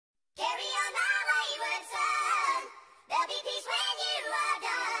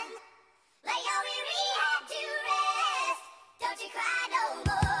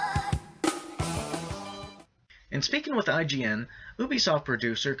In speaking with IGN, Ubisoft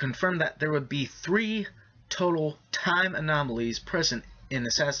producer confirmed that there would be 3 total time anomalies present in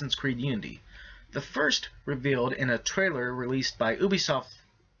Assassin's Creed Unity. The first, revealed in a trailer released by Ubisoft,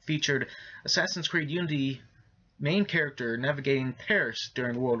 featured Assassin's Creed Unity main character navigating Paris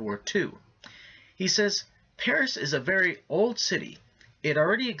during World War II. He says, "Paris is a very old city. It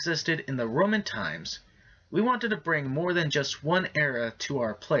already existed in the Roman times. We wanted to bring more than just one era to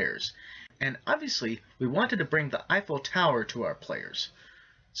our players. And obviously, we wanted to bring the Eiffel Tower to our players.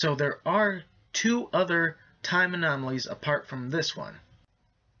 So there are 2 other time anomalies apart from this one.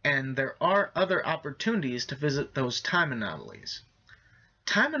 And there are other opportunities to visit those time anomalies.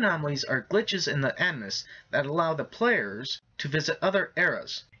 Time anomalies are glitches in the Animus that allow the players to visit other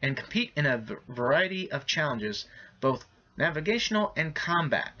eras and compete in a variety of challenges, both navigational and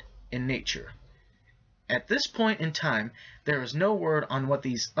combat in nature. At this point in time, there is no word on what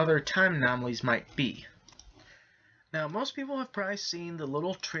these other time anomalies might be." Now, most people have probably seen the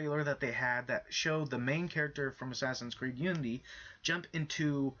little trailer that they had that showed the main character from Assassin's Creed Unity jump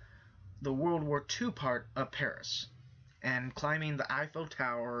into the World War II part of Paris and climbing the Eiffel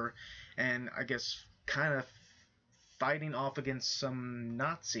Tower and, I guess, kind of fighting off against some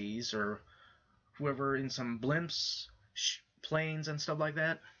Nazis or whoever in some blimps, planes, and stuff like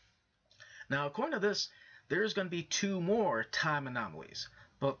that. Now, according to this, there's going to be 2 more time anomalies,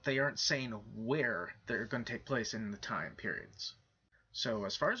 but they aren't saying where they're going to take place in the time periods. So,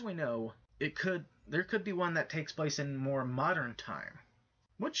 as far as we know, there could be one that takes place in more modern time,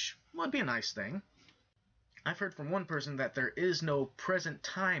 which would be a nice thing. I've heard from one person that there is no present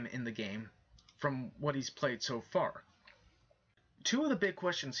time in the game from what he's played so far. 2 of the big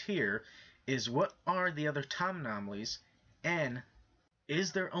questions here is, what are the other time anomalies, and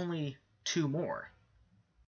is there only 2 more?